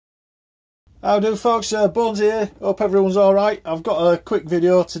How do folks, Bones here, hope everyone's alright. I've got a quick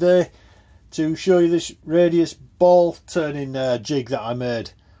video today to show you this radius ball turning jig that I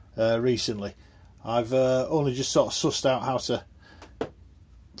made recently. I've only just sort of sussed out how to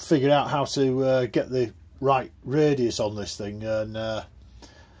figure out how to get the right radius on this thing, and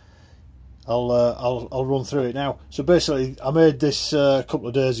I'll run through it now. So basically I made this a couple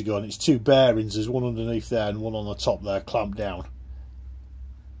of days ago, and it's two bearings. There's one underneath there and one on the top there clamped down,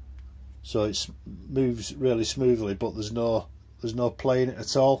 so it moves really smoothly, but there's no play in it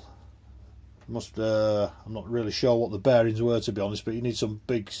at all. I'm not really sure what the bearings were, to be honest, but you need some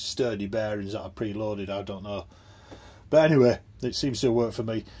big sturdy bearings that are preloaded. I don't know, but anyway, it seems to work for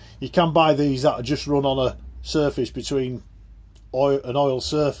me. You can buy these that are just run on a surface between an oil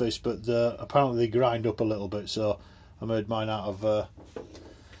surface, but apparently they grind up a little bit, so I made mine out of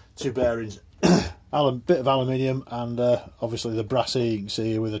two bearings, a bit of aluminium, and obviously the brass here you can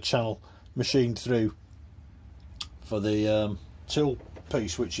see here with a channel machined through for the tool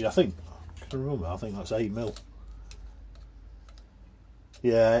piece, which I think that's 8mm.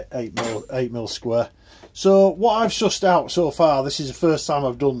 Yeah, 8mm square. So what I've sussed out so far, this is the first time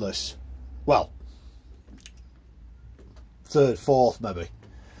I've done this, well, third, fourth maybe,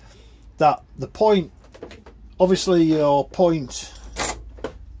 that the point, obviously your point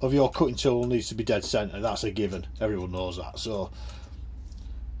of your cutting tool needs to be dead centre. That's a given, everyone knows that, so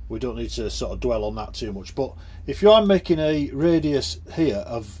we don't need to sort of dwell on that too much. But if you are making a radius here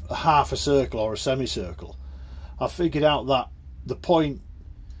of a half a circle or a semicircle, I figured out that the point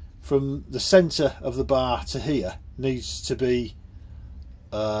from the centre of the bar to here needs to be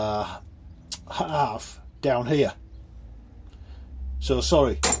half down here. So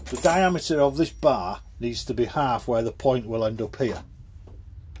sorry, the diameter of this bar needs to be half where the point will end up here.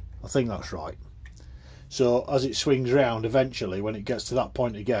 I think that's right. So as it swings round, eventually when it gets to that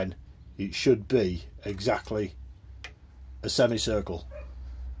point again, it should be exactly a semicircle.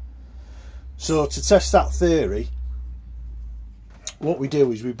 So to test that theory, what we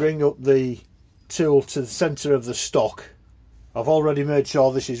do is we bring up the tool to the centre of the stock. I've already made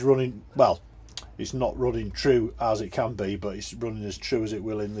sure this is running, well, it's not running true as it can be, but it's running as true as it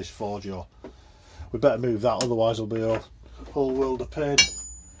will in this forge yaw. We better move that, otherwise it'll be a whole world of pain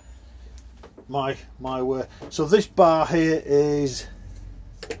my way. So this bar here is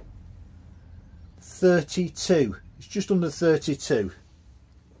 32. It's just under 32.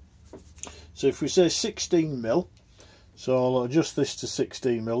 So if we say 16mm, so I'll adjust this to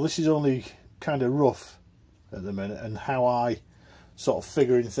 16mm. This is only kind of rough at the minute, and how I sort of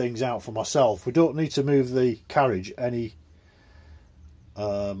figuring things out for myself. We don't need to move the carriage any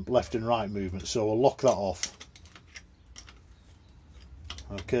left and right movement, so we'll lock that off.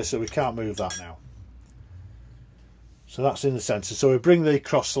 Okay, so we can't move that now. So that's in the centre. So we bring the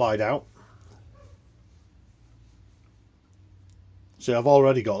cross slide out. See, I've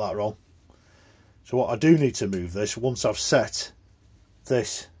already got that wrong. So what I do need to move this, once I've set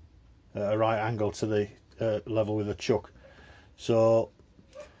this at a right angle to the level with the chuck. So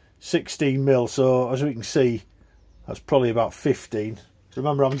 16mm, so as we can see, that's probably about 15.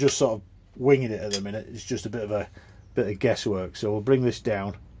 Remember, I'm just sort of winging it at the minute. It's just a bit of guesswork. So we'll bring this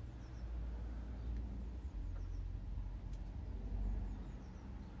down.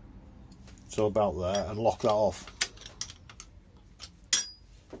 So about there, and lock that off.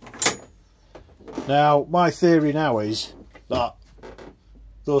 Now my theory now is that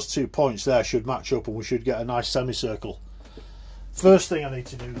those 2 points there should match up and we should get a nice semicircle. First thing I need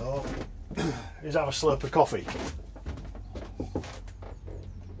to do though is have a slurp of coffee.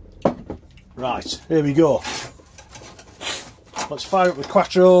 Right, here we go. Let's fire up the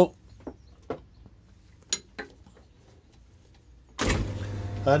Quattro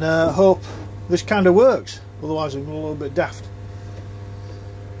and hope this kind of works, otherwise I'm a little bit daft.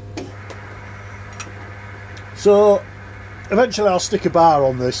 So eventually I'll stick a bar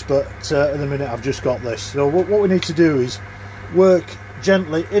on this, but at the minute I've just got this. So what we need to do is work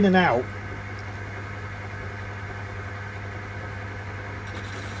gently in and out.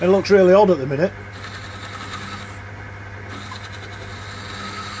 It looks really odd at the minute.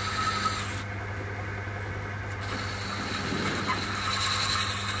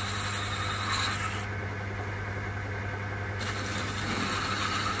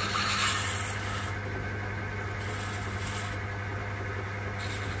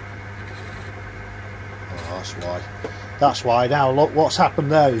 That's why now look what's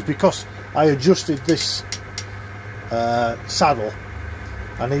happened there is because I adjusted this saddle,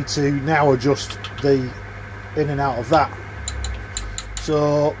 I need to now adjust the in and out of that.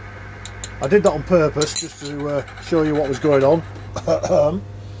 So I did that on purpose just to show you what was going on.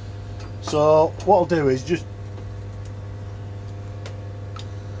 So what I'll do is just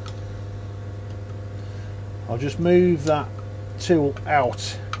I'll just move that tool out.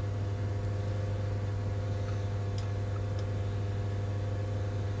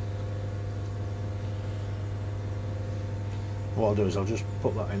 What I'll do is I'll just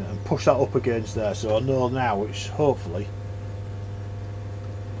put that in and push that up against there, so I know now it's hopefully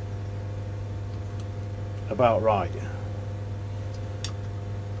about right.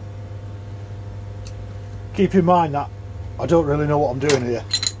 Keep in mind that I don't really know what I'm doing here,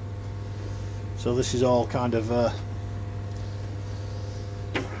 so this is all kind of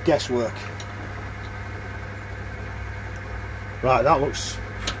guesswork. Right, that looks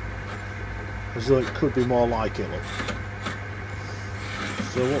as though it could be more like it. Look.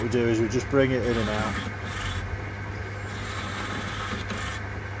 So what we do is we just bring it in and out.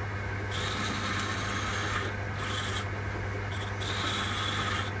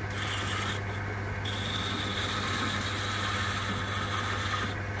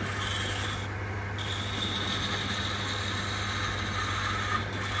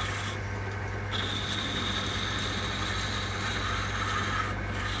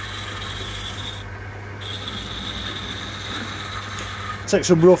 Take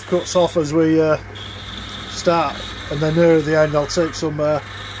some rough cuts off as we start, and then near the end I'll take some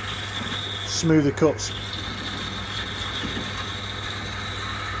smoother cuts.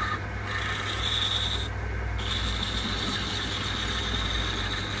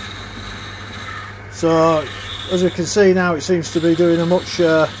 So as we can see now, it seems to be doing a much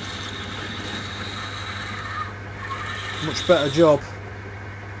better job.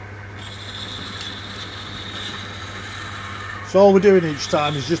 So all we're doing each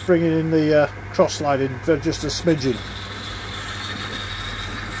time is just bringing in the cross sliding for just a smidgen.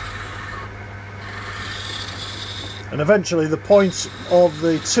 And eventually the point of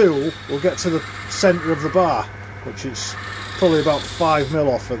the tool will get to the centre of the bar, which is probably about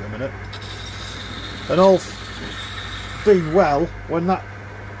 5mm off at the minute. And all being well, when that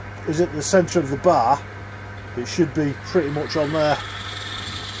is at the centre of the bar, it should be pretty much on there.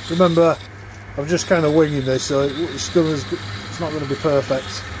 Remember, I'm just kind of winging this, so it's not going to be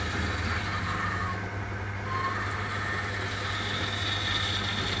perfect.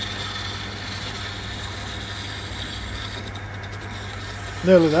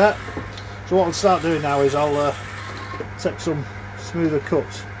 Nearly there. So what I'll start doing now is I'll take some smoother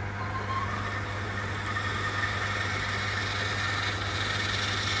cuts.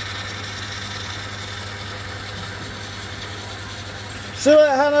 See you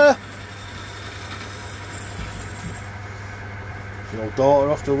later, Hannah. Your daughter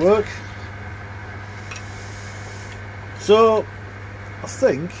off to work. So I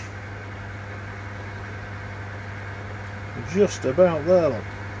think we're just about there. Look.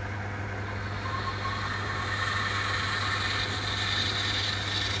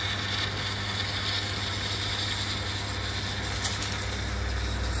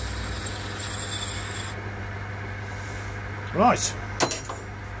 Right.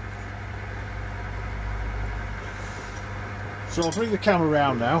 So I'll bring the camera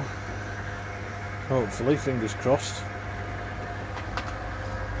round now, hopefully, fingers crossed.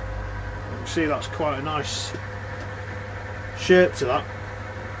 You can see that's quite a nice shape to that.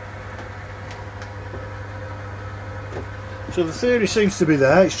 So the theory seems to be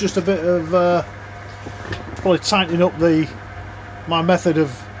there, it's just a bit of probably tightening up my method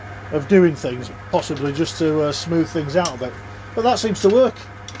of doing things, possibly just to smooth things out a bit. But that seems to work.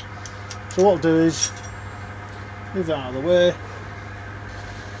 So what I'll do is move that out of the way,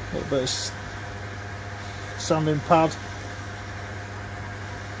 a little bit of sanding pad,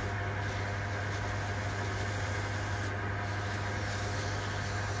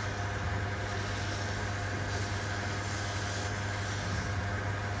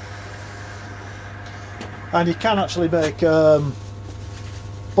 and you can actually make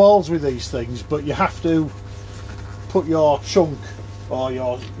balls with these things, but you have to put your chunk or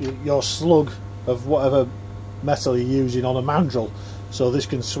your slug of whatever metal you're using on a mandrel, so this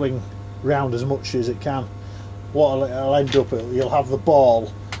can swing round as much as it can. What it'll end up, you'll have the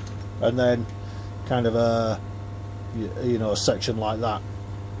ball and then kind of a a section like that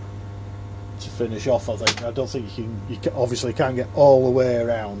to finish off. I don't think you can obviously can't get all the way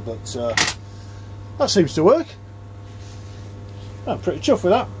around, but that seems to work. I'm pretty chuffed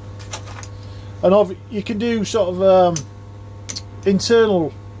with that. And you can do sort of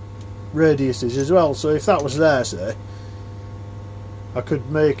internal radiuses as well, so if that was there, say, I could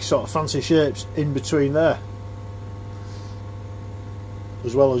make sort of fancy shapes in between there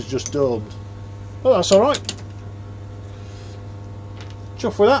as well as just domed. But that's alright.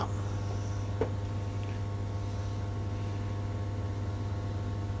 Chuffed with that.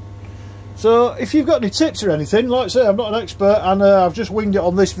 So if you've got any tips or anything, like I say, I'm not an expert and I've just winged it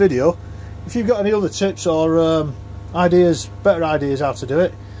on this video. If you've got any other tips or ideas, better ideas how to do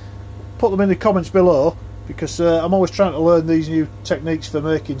it, put them in the comments below, because I'm always trying to learn these new techniques for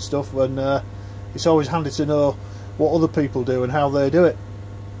making stuff, and it's always handy to know what other people do and how they do it.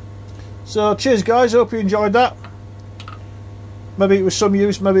 So cheers guys, hope you enjoyed that. Maybe it was some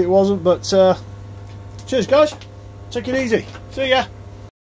use, maybe it wasn't, but cheers guys, take it easy, see ya.